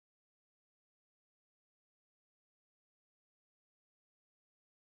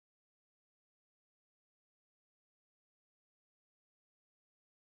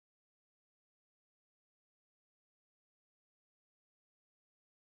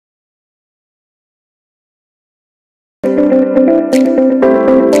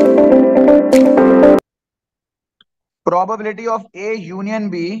probability of A union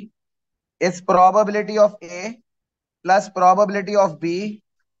B is probability of A plus probability of B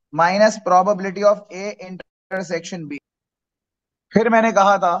minus probability of A intersection B. फिर मैंने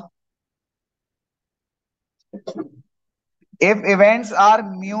कहा था if events are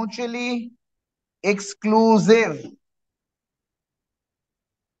mutually exclusive,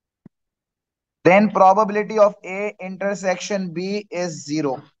 then probability of A intersection B is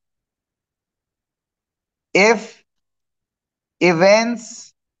 0. If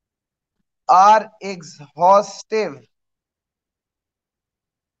events are exhaustive,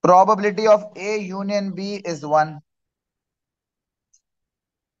 probability of A union B is 1.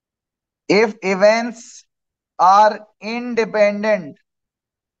 If events are independent,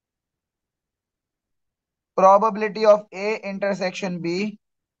 probability of A intersection B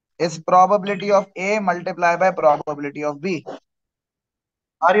is probability of A multiplied by probability of B.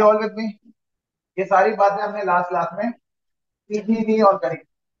 Are you all with me? ये सारी बातें हमने last class में सीखी थी और करी।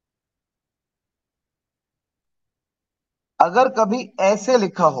 अगर कभी ऐसे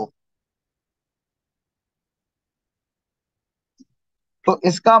लिखा हो तो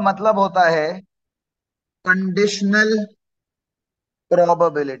इसका मतलब होता है conditional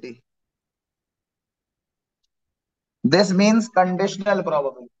probability. This means conditional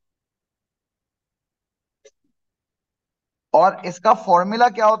probability. और इसका फॉर्मूला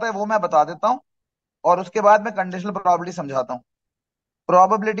क्या होता है वो मैं बता देता हूं और उसके बाद मैं कंडीशनल प्रोबेबिलिटी समझाता हूं।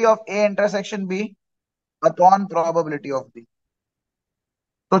 Probability of A intersection B upon probability of B.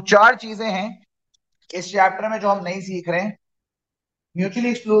 तो चार चीजें हैं इस चैप्टर में जो हम नहीं सीख रहे हैं: mutually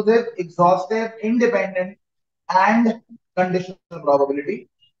exclusive, exhaustive, independent and conditional probability.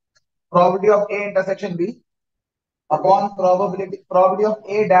 Probability of A intersection B upon probability of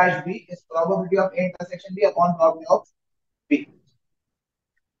A dash B is probability of A intersection B upon probability of B.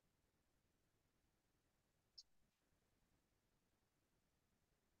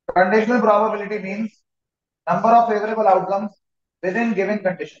 Conditional probability means number of favorable outcomes within given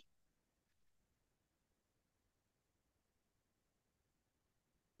condition.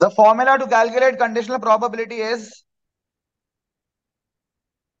 The formula to calculate conditional probability is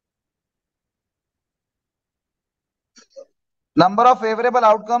number of favorable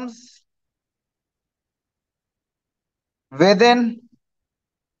outcomes within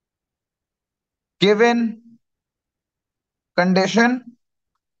given condition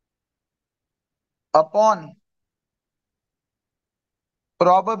upon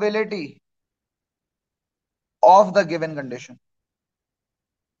probability of the given condition.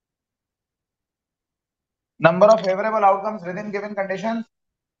 Number of favorable outcomes within given conditions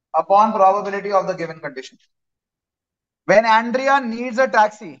upon probability of the given condition. When Andrea needs a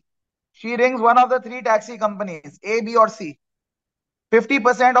taxi, she rings one of the three taxi companies, A, B, or C.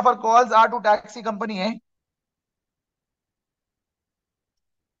 50% of her calls are to taxi company A,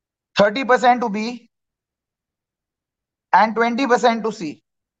 30% to B, and 20% to C.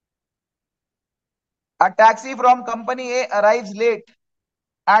 A taxi from company A arrives late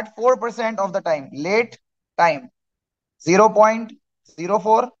at 4% of the time. Late time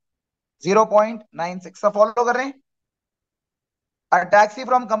 0.04, 0.96. सब follow कर रहे हैं? A taxi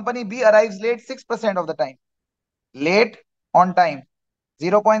from company B arrives late 6% of the time. Late on time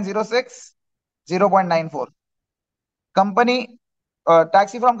 0.06, 0.94.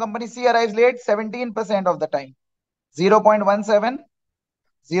 Taxi from company C arrives late 17% of the time. 0.17,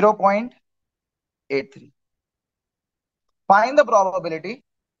 0.83. Find the probability.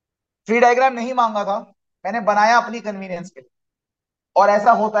 Tree diagram नहीं मांगा था, मैंने बनाया अपनी कन्वीनियंस के लिए। और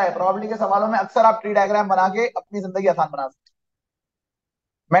ऐसा होता है प्रोबेबिलिटी के सवालों में, अक्सर आप ट्री डायग्राम बना के अपनी जिंदगी आसान बना सकते हैं।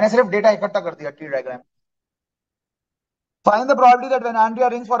 मैंने सिर्फ डेटा इकट्ठा कर दिया tree diagram. Find the probability that when आंड्रिया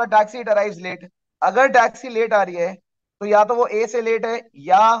rings for a taxi it arrives late. अगर टैक्सी लेट आ रही है तो या तो वो ए से लेट है,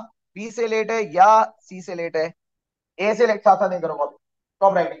 या बी से लेट है, या सी से लेट है। ए से लेट, साथ साथ नहीं करो,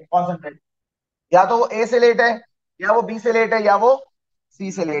 स्टॉप राइटिंग, कॉन्सेंट्रेट। या तो वो ए से लेट है, या वो बी से लेट है, या वो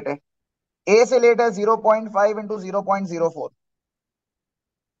सी से लेट है। ए से लेट है 0.5 इंटू 0.04,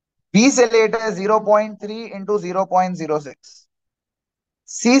 बी से लेट है 0.3 इंटू 0.06,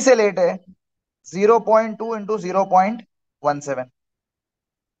 सी से लेट है 0.2 into 0.17,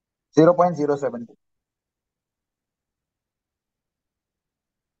 0.072।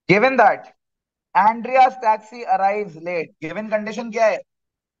 Given that Andreas taxi arrives late, given condition क्या है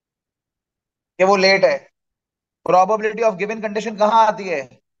कि वो लेट है। प्रोबेबिलिटी ऑफ गिवन कंडीशन कहां आती है?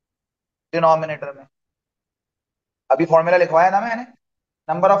 डिनोमिनेटर में। अभी फॉर्मूला लिखवाया ना मैंने,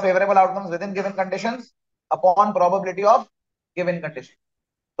 number of favourable outcomes with in given conditions upon probability of given condition.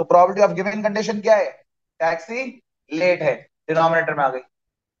 तो प्रोबेबिलिटी ऑफ गिवन कंडीशन क्या है? टैक्सी लेट है, डिनोमिनेटर में आ गई।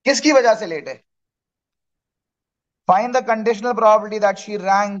 किसकी वजह से लेट है? Find the conditional probability that she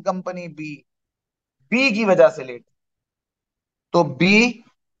rank company B, B की वजह से लेट। तो B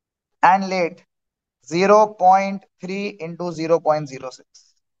and let 0.3 into 0.06,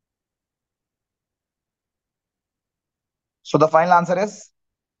 so the final answer is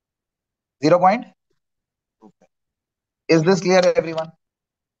 0.2. Is this clear, everyone?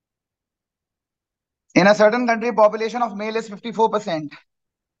 In a certain country, population of male is 54%.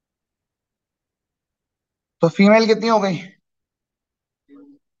 तो female कितनी हो गई?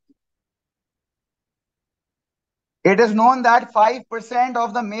 It is known that 5%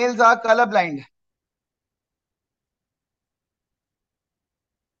 of the males are colorblind.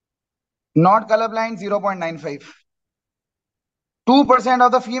 Not colorblind, 0.95. 2%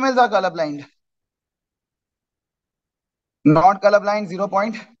 of the females are colorblind. Not colorblind, 0.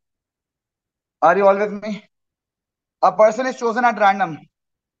 Are you all with me? A person is chosen at random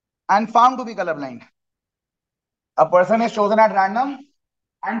and found to be colorblind. A person is chosen at random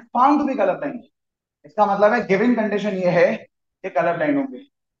and found to be colorblind. इसका मतलब है given condition ये है कि colour blind होंगे।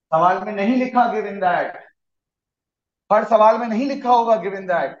 सवाल में नहीं लिखा गिवन दैट, हर सवाल में नहीं लिखा होगा गिवन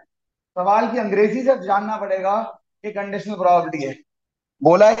दैट, सवाल की अंग्रेजी से जानना पड़ेगा कि कंडीशनल प्रोबेबिलिटी है।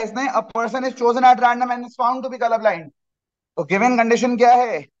 बोला है इसने a person is chosen at random and is found to be colour blind, तो गिवन कंडीशन क्या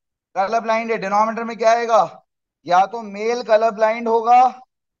है? कलर ब्लाइंड है। डिनोमिनेटर में क्या आएगा? या तो मेल कलर ब्लाइंड होगा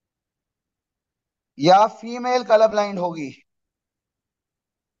या फीमेल कलर ब्लाइंड होगी।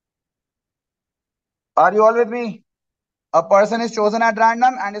 Are you all with me? A person is chosen at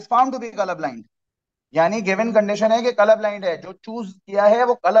random and is found to be colour blind, यानी गिवन कंडीशन है कि कलर ब्लाइंड है, जो चूज किया है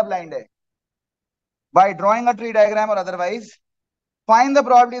वो कलर ब्लाइंड है। Bye drawing a tree diagram और otherwise find the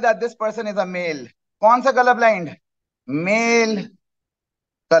probability that this person is a mail. कौन सा colour blind? Mail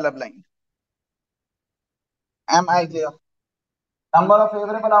colour blind. M I clear? Number of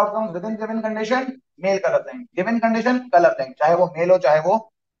favourable outcomes with in given condition, mail colour blind. Given condition colour blind, चाहे वो mail हो चाहे वो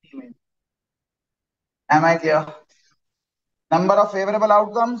female. M I clear? Number of favourable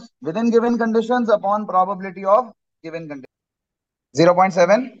outcomes with in given conditions upon probability of given condition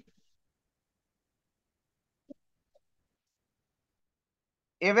 0.7।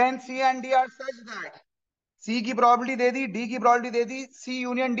 Event C and D R such that, सी की probability दे दी, D की probability दे दी, सी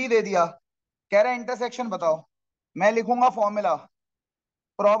union D दे दिया, कह रहा है इंटरसेक्शन बताओ। मैं लिखूंगा formula,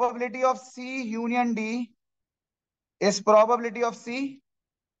 probability of C union D is probability of C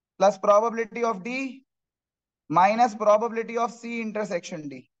plus probability of D minus probability of C intersection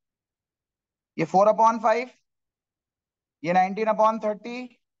D. ये 4/5, ये 19/30,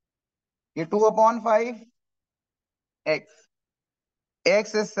 ये 2/5, x,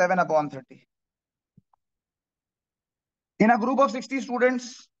 x is 7/30. In a group of 60 students,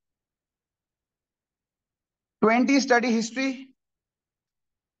 20 study history,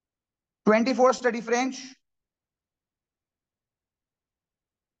 24 study French,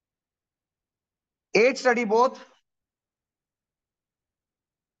 8 study both.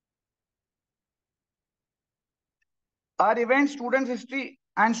 Our event students history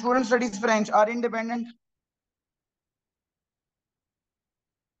and student studies French are independent.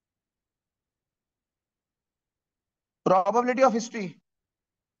 Probability of history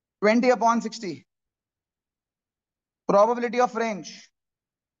 20/60. Probability of French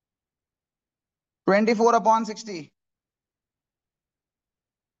 24/60.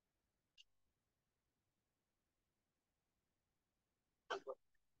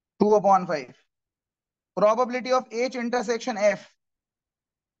 Two upon 5. Probability of H intersection F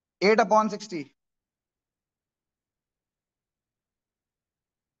 8/60.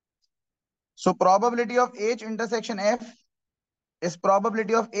 So probability of H intersection F is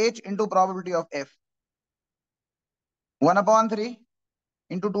probability of H into probability of F. 1/3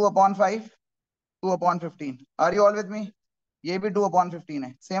 into 2/5, 2/15. Are you all with me? ये भी 2/15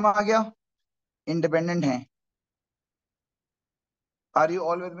 है, same आ गया, independent है। Are you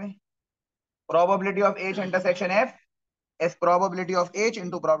all with me? Probability of H intersection F is probability of H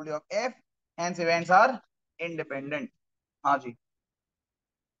into probability of F. Hence events are independent. हाँ जी,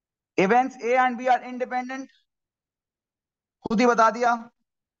 events A and B are independent, खुद ही बता दिया।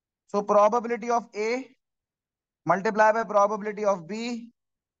 So probability of A multiplied by probability of B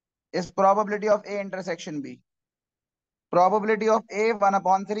is probability of A intersection B. Probability of A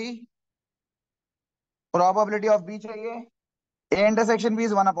 1/3, probability of B चाहिए, A intersection B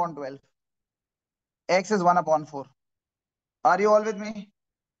is 1/12, X is 1/4. Are you all with me?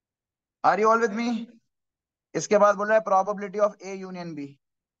 Are you all with me? इसके बाद बोल रहा है probability of A union B,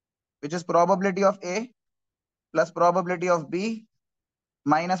 which is probability of A plus probability of B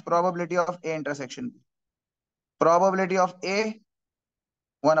minus probability of A intersection B. Probability of A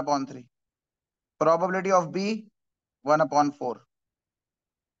 1/3, probability of B 1/4.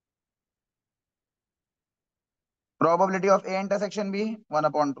 Probability of A intersection B,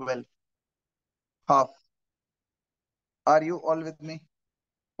 1/12. Half. Are you all with me?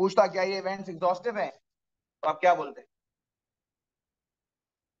 पूछता क्या ये events exhaustive है, तो आप क्या बोलते?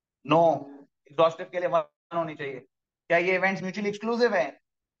 No, exhaustive के लिए 1 होनी चाहिए। क्या ये इवेंट्स म्यूचुअली एक्सक्लूसिव है?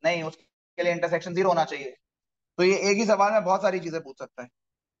 नहीं, उसके लिए इंटरसेक्शन 0 होना चाहिए। तो ये एक ही सवाल में बहुत सारी चीजें पूछ सकता है।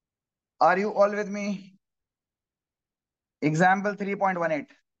 Are you all with me? Example 3.18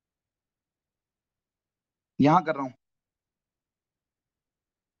 यहां कर रहा हूं।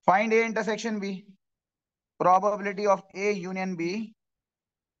 Find A intersection B. Probability of A union B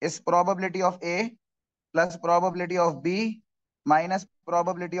is probability of A plus probability of B minus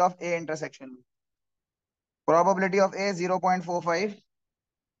probability of A intersection B. Probability of A 0.45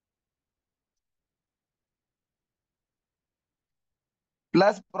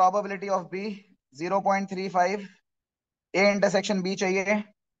 plus probability of B 0.35। A intersection B चाहिए,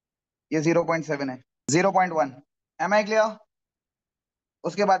 ये 0.7 है। 0.1। M I clear?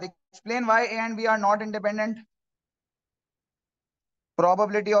 उसके बाद explain why A and B are not independent.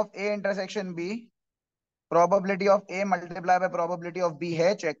 Probability of A intersection B, probability of A multiply by probability of B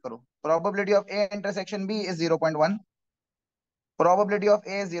है, check करो। Probability of A intersection B is 0.1, probability of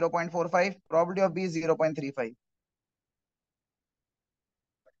A 0.45, probability of B 0.35।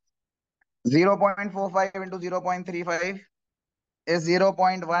 0.45 into 0.35 is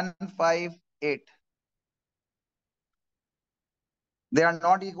 0.158. They are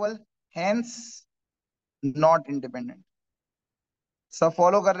not equal, hence not independent. सब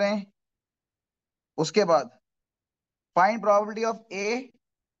follow कर रहे हैं? उसके बाद find probability of A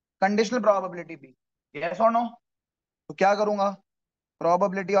conditional probability B, yes और no? तो क्या करूंगा?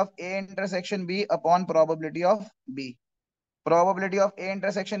 Probability of A intersection B upon probability of B. Probability of A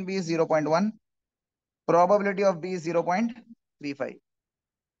intersection B is 0.1, probability of B is 0.35,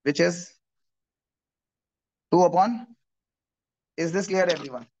 which is 2 upon. Is this clear,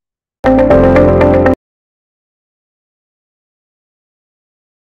 everyone?